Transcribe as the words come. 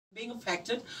being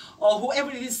affected, or whoever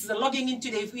it is logging in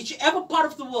today, whichever part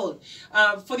of the world,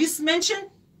 for this mention,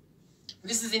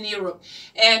 this is in Europe.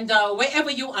 And wherever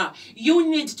you are, you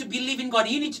need to believe in God.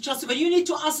 You need to trust God. You need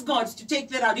to ask God to take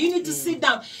that out. You need to sit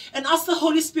down and ask the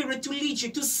Holy Spirit to lead you,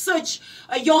 to search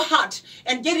your heart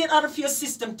and get it out of your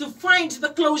system, to find the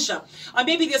closure.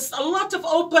 Maybe there's a lot of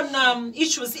open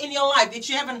issues in your life that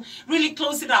you haven't really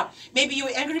closed it up. Maybe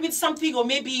you're angry with something, or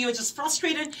maybe you're just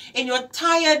frustrated and you're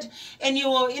tired and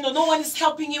no one is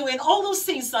helping you, and all those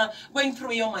things are going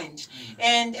through your mind.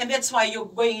 And that's why you're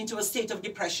going into a state of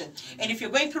depression. And if you're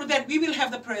going through that, we will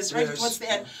have the prayers right towards the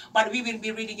end, but we will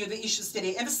be reading you the issues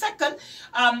today. And the second,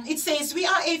 it says, we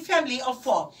are a family of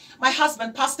 4. My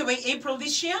husband passed away April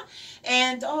this year,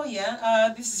 and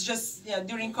this is just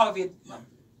during COVID.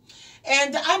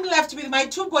 And I'm left with my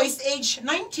 2 boys, aged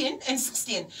 19 and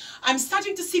 16. I'm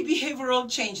starting to see behavioral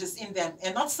changes in them,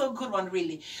 and not so good one,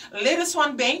 really. Latest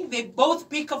one, bang, they both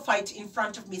pick a fight in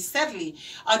front of me, sadly.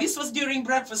 This was during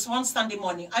breakfast one Sunday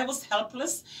morning. I was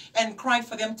helpless and cried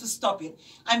for them to stop it.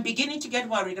 I'm beginning to get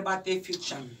worried about their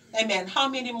future. Amen. How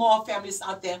many more families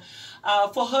out there?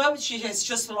 For her, she has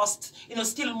just lost,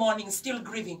 still mourning, still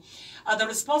grieving. The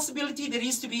responsibility that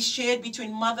is to be shared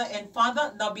between mother and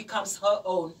father now becomes her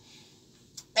own.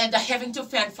 And having to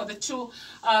fend for the 2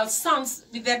 sons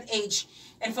with that age.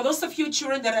 And for those of you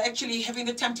children that are actually having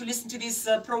the time to listen to this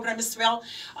program as well,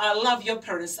 love your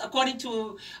parents. According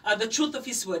to the truth of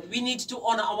His word, we need to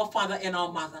honor our father and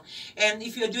our mother. And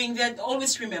if you're doing that,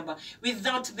 always remember,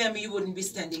 without them, you wouldn't be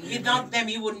standing. Amen. Without them,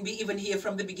 you wouldn't be even here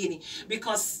from the beginning.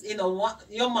 Because,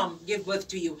 your mom gave birth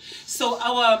to you. So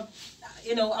our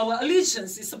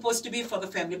allegiance is supposed to be for the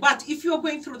family. But if you are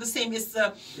going through the same as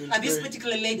this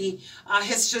particular lady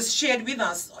has just shared with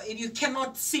us, you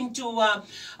cannot seem to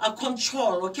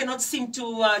control or cannot seem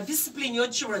to discipline your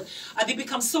children. They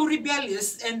become so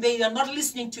rebellious and they are not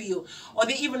listening to you, or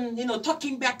they even,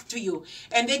 talking back to you,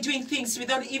 and they're doing things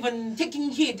without even taking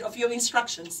heed of your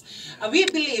instructions. We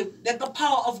believe that the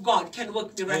power of God can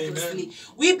work miraculously. Amen.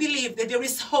 We believe that there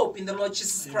is hope in the Lord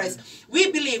Jesus Christ. Amen.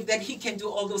 We believe that He can do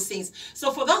all those things.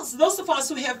 So for those of us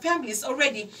who have families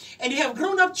already and you have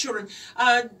grown-up children,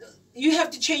 you have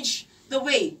to change the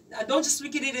way. Don't just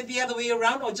look at it the other way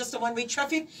around, or just a one-way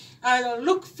traffic.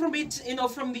 Look from it,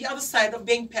 from the other side of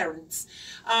being parents.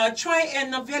 Try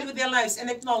and value their lives and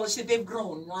acknowledge that they've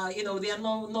grown. They are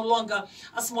no longer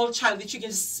a small child that you can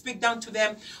just speak down to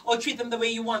them or treat them the way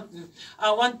you want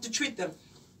to treat them.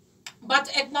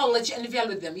 But acknowledge and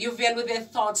value them. You value their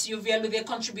thoughts, you value their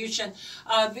contribution.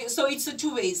 So it's a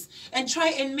 2 ways. And try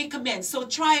and make amends. So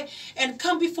try and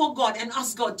come before God and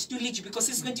ask God to lead you, because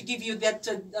He's going to give you that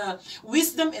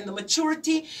wisdom and the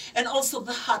maturity, and also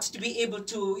the heart to be able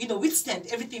to, withstand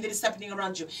everything that is happening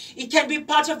around you. It can be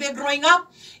part of their growing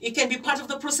up. It can be part of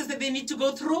the process that they need to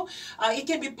go through. It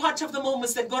can be part of the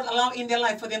moments that God allows in their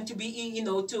life for them to be,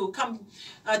 to come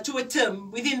to a term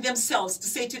within themselves, to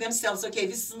say to themselves, okay,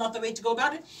 this is not the way to go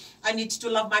about it. I need to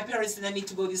love my parents, and I need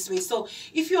to go this way. So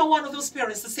if you are one of those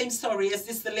parents, the same story as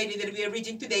the lady that we are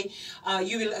reading today,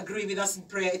 you will agree with us in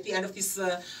prayer at the end of this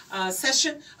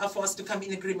session for us to come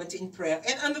in agreement in prayer.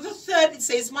 And under the third, it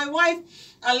says, my wife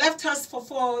left us for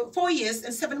 4 years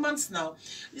and 7 months now.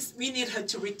 We need her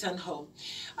to return home.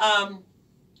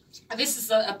 This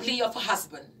is a plea of a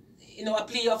husband. A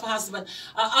plea of a husband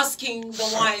asking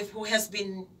the wife who has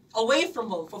been away from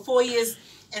home for 4 years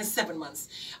and 7 months.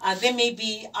 There may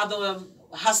be other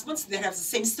husbands that have the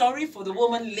same story for the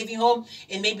woman living home,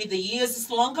 and maybe the years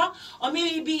is longer, or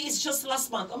maybe it's just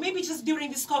last month, or maybe just during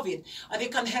this COVID. They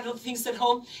can't handle things at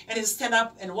home, and they stand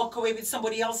up and walk away with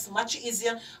somebody else much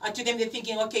easier. To them, they're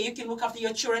thinking, okay, you can look after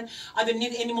your children. I don't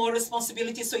need any more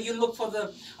responsibility, so you look for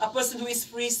a person who is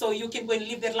free so you can go and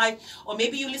live that life. Or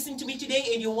maybe you listen to me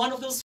today and you're one of those